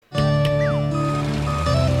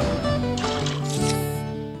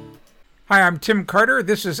Hi, I'm Tim Carter.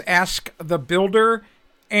 This is Ask the Builder,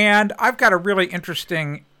 and I've got a really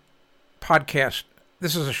interesting podcast.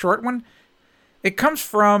 This is a short one. It comes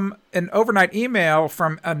from an overnight email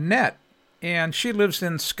from Annette, and she lives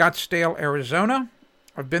in Scottsdale, Arizona.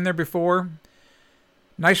 I've been there before.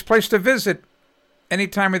 Nice place to visit any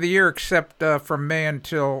time of the year except from May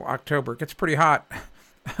until October. It gets pretty hot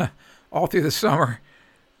all through the summer.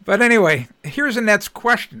 But anyway, here's Annette's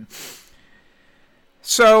question.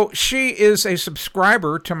 So she is a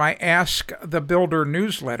subscriber to my Ask the Builder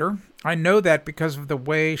newsletter. I know that because of the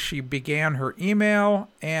way she began her email,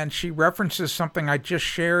 and she references something I just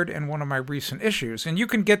shared in one of my recent issues. And you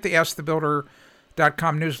can get the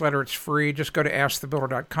AskTheBuilder.com newsletter. It's free. Just go to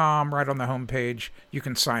AskTheBuilder.com. Right on the homepage, you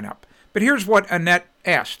can sign up. But here's what Annette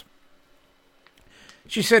asked.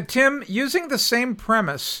 She said, Tim, using the same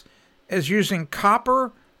premise as using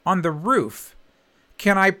copper on the roof,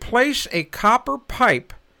 can I place a copper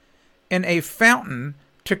pipe in a fountain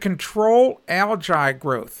to control algae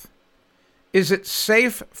growth? Is it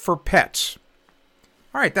safe for pets?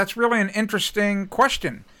 All right, that's really an interesting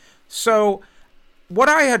question. So what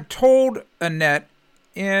I had told Annette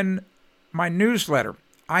in my newsletter,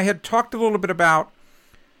 I had talked a little bit about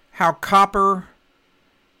how copper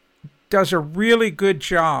does a really good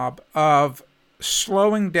job of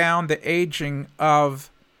slowing down the aging of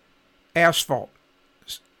asphalt.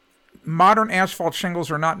 Modern asphalt shingles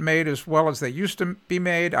are not made as well as they used to be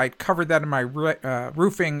made. I covered that in my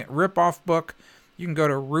roofing ripoff book. You can go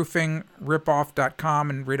to roofingripoff.com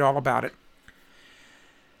and read all about it.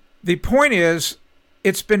 The point is,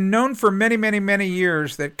 it's been known for many, many, many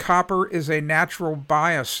years that copper is a natural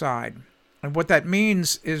biocide. And what that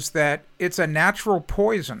means is that it's a natural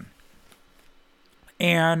poison.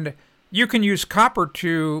 And you can use copper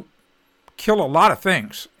to kill a lot of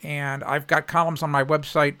things. And I've got columns on my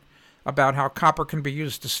website about how copper can be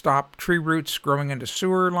used to stop tree roots growing into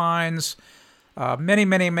sewer lines. Many,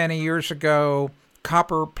 many, many years ago,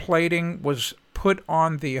 copper plating was put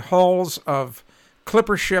on the hulls of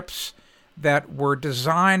clipper ships that were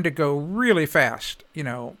designed to go really fast,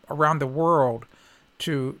 around the world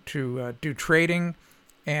to do trading,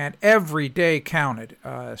 and every day counted.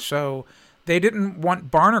 So they didn't want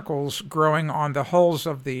barnacles growing on the hulls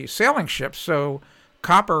of the sailing ships, so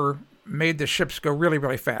copper made the ships go really,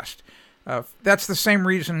 really fast. That's the same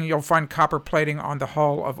reason you'll find copper plating on the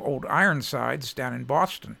hull of old Ironsides down in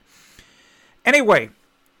Boston. Anyway,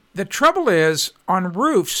 the trouble is, on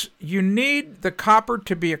roofs, you need the copper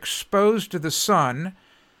to be exposed to the sun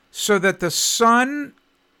so that the sun's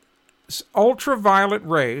ultraviolet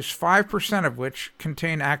rays, 5% of which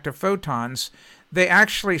contain active photons, they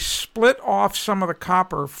actually split off some of the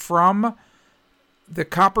copper from the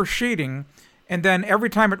copper sheeting, and then every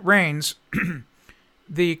time it rains,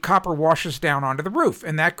 the copper washes down onto the roof,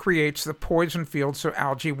 and that creates the poison field so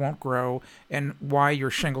algae won't grow and why your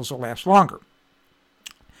shingles will last longer.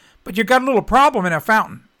 But you've got a little problem in a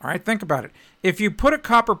fountain. All right, think about it. If you put a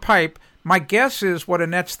copper pipe, my guess is what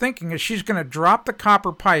Annette's thinking is she's going to drop the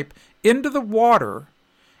copper pipe into the water,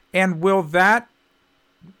 and will that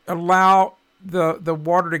allow the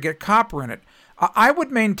water to get copper in it? I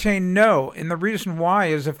would maintain no, and the reason why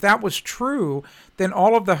is if that was true, then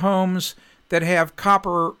all of the homes that have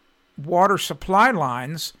copper water supply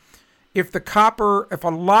lines, if a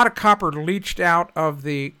lot of copper leached out of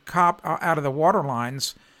the water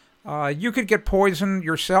lines, you could get poisoned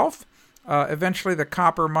yourself. Eventually, the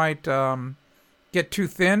copper might get too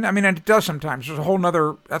thin. I mean, and it does sometimes. That's a whole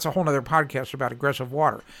nother podcast about aggressive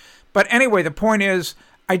water. But anyway, the point is,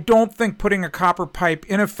 I don't think putting a copper pipe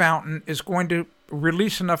in a fountain is going to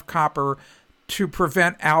release enough copper to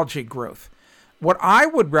prevent algae growth. What I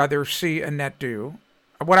would rather see Annette do,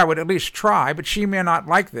 what I would at least try, but she may not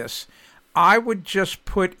like this, I would just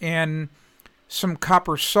put in some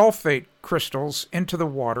copper sulfate crystals into the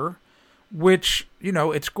water, which,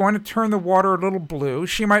 it's going to turn the water a little blue.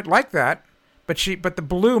 She might like that, but the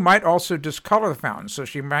blue might also discolor the fountain, so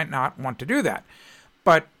she might not want to do that.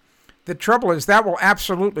 But the trouble is that will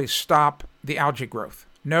absolutely stop the algae growth.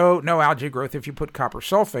 No algae growth if you put copper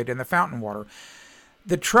sulfate in the fountain water.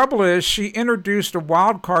 The trouble is she introduced a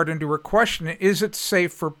wild card into her question. Is it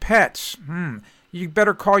safe for pets? You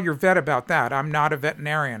better call your vet about that. I'm not a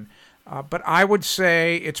veterinarian. But I would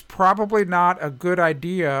say it's probably not a good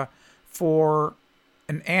idea for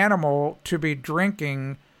an animal to be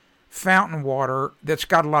drinking fountain water that's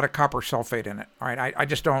got a lot of copper sulfate in it. All right, I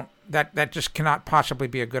just don't, that just cannot possibly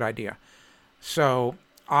be a good idea. So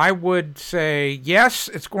I would say, yes,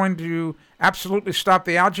 it's going to absolutely stop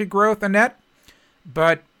the algae growth, Annette,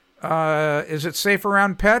 but is it safe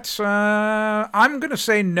around pets? I'm going to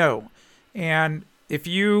say no. And if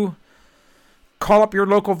you call up your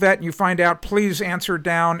local vet and you find out, please answer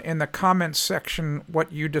down in the comments section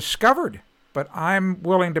what you discovered. But I'm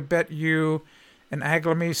willing to bet you an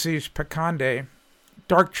Aglameses picandae,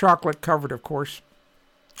 dark chocolate covered, of course,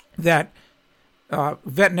 that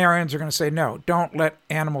veterinarians are going to say, no, don't let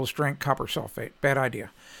animals drink copper sulfate. Bad idea.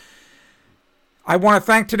 I want to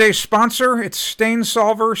thank today's sponsor. It's Stain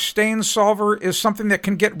Solver. Stain Solver is something that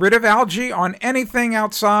can get rid of algae on anything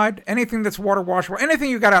outside, anything that's water washable. Anything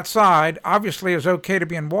you got outside obviously is okay to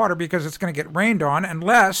be in water because it's going to get rained on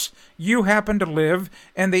unless you happen to live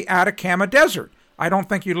in the Atacama Desert. I don't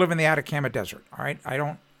think you live in the Atacama Desert, all right?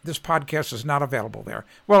 This podcast is not available there.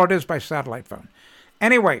 Well, it is by satellite phone.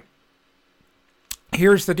 Anyway,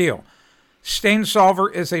 here's the deal. Stain Solver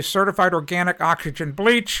is a certified organic oxygen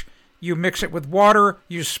bleach. You mix it with water,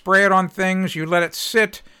 you spray it on things, you let it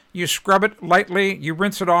sit, you scrub it lightly, you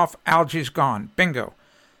rinse it off, algae's gone. Bingo.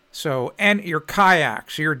 So, and your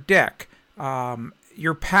kayaks, your deck,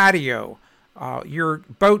 your patio, your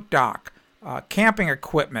boat dock, camping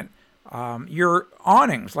equipment, your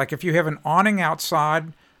awnings. Like if you have an awning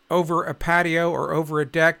outside over a patio or over a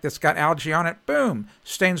deck that's got algae on it, boom,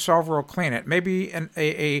 Stain Solver will clean it. Maybe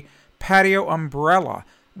a patio umbrella.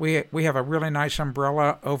 We have a really nice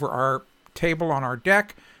umbrella over our table on our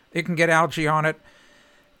deck. It can get algae on it.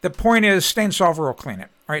 The point is, Stain Solver will clean it.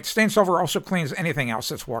 All right, Stain Solver also cleans anything else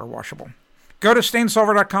that's water washable. Go to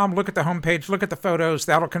stainsolver.com, look at the homepage, look at the photos.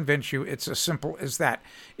 That'll convince you. It's as simple as that.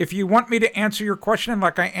 If you want me to answer your question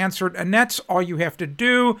like I answered Annette's, all you have to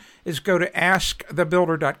do is go to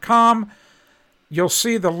askthebuilder.com. You'll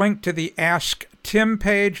see the link to the Ask Tim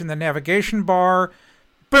page in the navigation bar.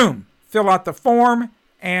 Boom, fill out the form.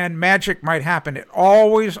 And magic might happen. It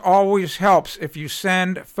always, always helps if you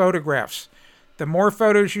send photographs. The more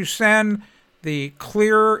photos you send, the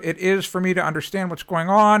clearer it is for me to understand what's going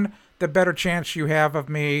on, the better chance you have of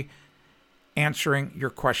me answering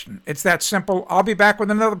your question. It's that simple. I'll be back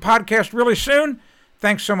with another podcast really soon.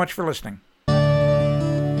 Thanks so much for listening.